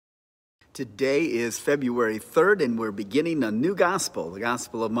Today is February 3rd, and we're beginning a new gospel, the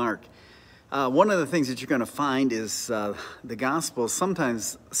Gospel of Mark. One of the things that you're going to find is the gospel,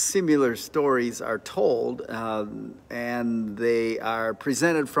 sometimes similar stories are told, and they are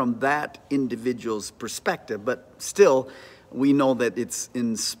presented from that individual's perspective, but still, we know that it's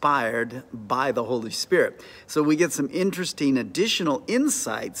inspired by the Holy Spirit. So we get some interesting additional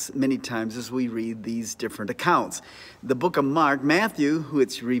insights many times as we read these different accounts. The book of Mark, Matthew,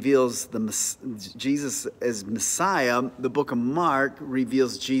 which reveals Jesus as Messiah, the book of Mark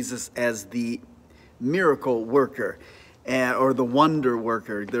reveals Jesus as the miracle worker or the wonder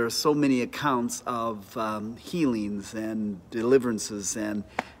worker. There are so many accounts of healings and deliverances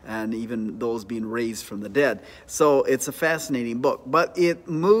and even those being raised from the dead. So it's a fascinating book, but it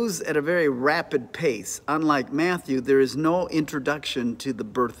moves at a very rapid pace. Unlike Matthew, there is no introduction to the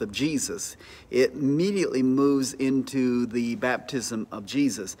birth of Jesus. It immediately moves into the baptism of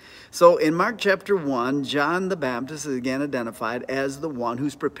Jesus. So in Mark chapter 1, John the Baptist is again identified as the one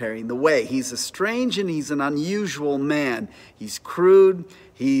who's preparing the way. He's a strange and he's an unusual man. He's crude,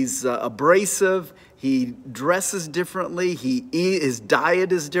 he's abrasive, he dresses differently, his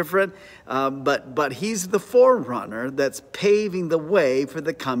diet is different, but he's the forerunner that's paving the way for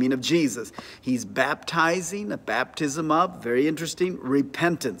the coming of Jesus. He's baptizing, a baptism of, very interesting,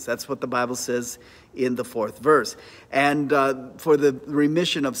 repentance. That's what the Bible says in the 4th verse. And for the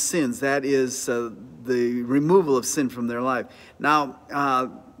remission of sins, that is the removal of sin from their life.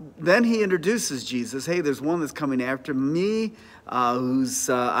 Now, then he introduces Jesus. Hey, there's one that's coming after me,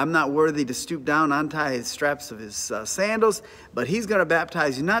 I'm not worthy to stoop down, untie his straps of his sandals, but he's going to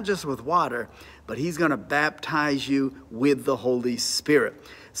baptize you not just with water, but he's going to baptize you with the Holy Spirit.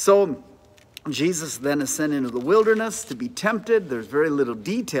 So Jesus then is sent into the wilderness to be tempted. There's very little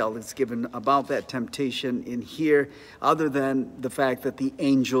detail that's given about that temptation in here, other than the fact that the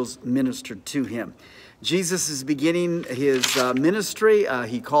angels ministered to him. Jesus is beginning his ministry.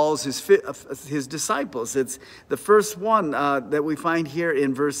 He calls his disciples. It's the first one that we find here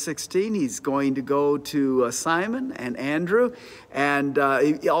in verse 16. He's going to go to Simon and Andrew, and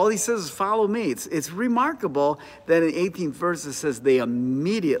all he says is, follow me. It's remarkable that in the 18th verse it says they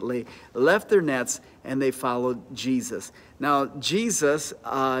immediately left their nets and they followed Jesus. Now, Jesus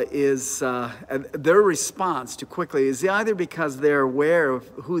their response to quickly is either because they're aware of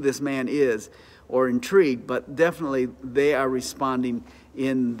who this man is or intrigued, but definitely they are responding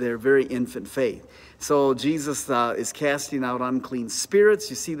in their very infant faith. So Jesus is casting out unclean spirits.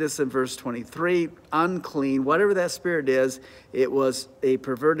 You see this in verse 23. Unclean, whatever that spirit is, it was a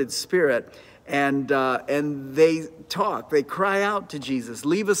perverted spirit. And they talk, they cry out to Jesus,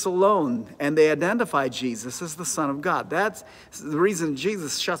 leave us alone. And they identify Jesus as the Son of God. That's the reason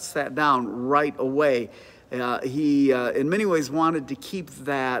Jesus shuts that down right away. He, in many ways, wanted to keep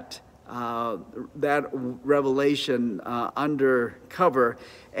that revelation under cover.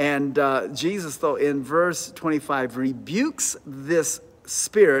 And Jesus, though, in verse 25, rebukes this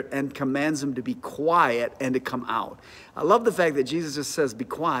spirit and commands him to be quiet and to come out. I love the fact that Jesus just says, be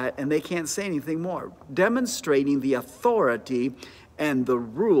quiet, and they can't say anything more, demonstrating the authority and the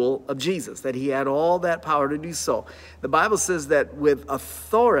rule of Jesus, that he had all that power to do so. The Bible says that with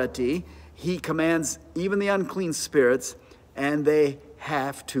authority, he commands even the unclean spirits, and they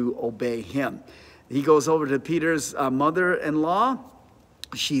have to obey him. He goes over to Peter's mother-in-law.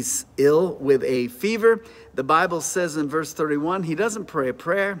 She's ill with a fever. The Bible says in verse 31, he doesn't pray a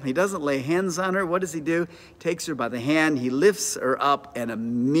prayer. He doesn't lay hands on her. What does he do? Takes her by the hand. He lifts her up, and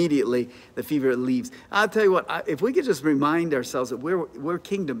immediately the fever leaves. I'll tell you what, if we could just remind ourselves that we're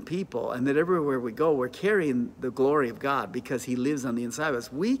kingdom people, and that everywhere we go, we're carrying the glory of God because he lives on the inside of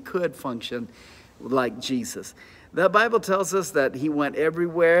us, we could function like Jesus. The Bible tells us that he went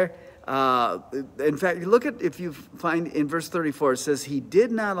everywhere. In fact, look at, if you find in verse 34, it says he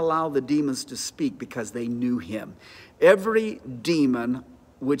did not allow the demons to speak because they knew him. Every demon,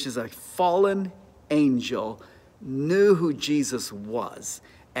 which is a fallen angel, knew who Jesus was.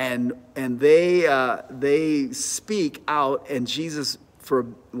 And they speak out, and Jesus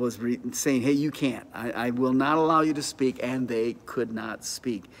was saying, hey, you can't. I will not allow you to speak, and they could not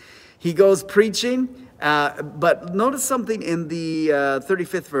speak. He goes preaching, but notice something in the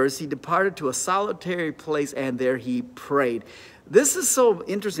 35th verse. He departed to a solitary place, and there he prayed. This is so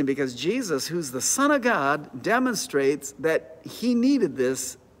interesting because Jesus, who's the Son of God, demonstrates that he needed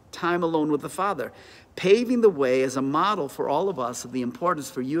this time alone with the Father, paving the way as a model for all of us of the importance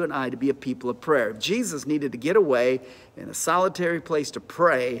for you and I to be a people of prayer. If Jesus needed to get away in a solitary place to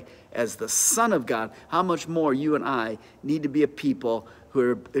pray as the Son of God, how much more you and I need to be a people who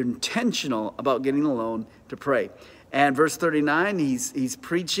are intentional about getting alone to pray. And verse 39, he's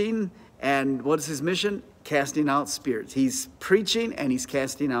preaching, And what is his mission? Casting out spirits. He's preaching and he's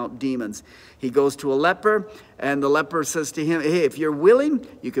casting out demons. He goes to a leper, and the leper says to him, hey, if you're willing,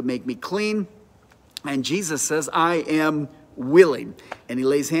 you could make me clean. And Jesus says, I am willing. And he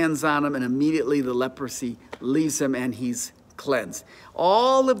lays hands on him, and immediately the leprosy leaves him, and he's cleansed.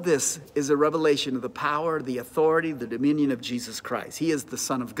 All of this is a revelation of the power, the authority, the dominion of Jesus Christ. He is the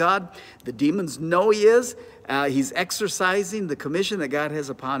Son of God. The demons know he is. He's exercising the commission that God has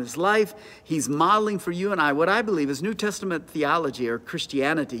upon his life. He's modeling for you and I what I believe is New Testament theology or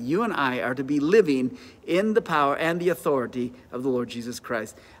Christianity. You and I are to be living in the power and the authority of the Lord Jesus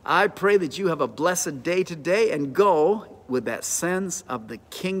Christ. I pray that you have a blessed day today and go with that sense of the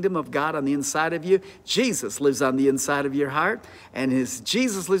kingdom of God on the inside of you. Jesus lives on the inside of your heart, and as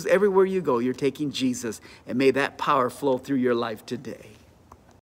Jesus lives everywhere you go, you're taking Jesus, and may that power flow through your life today.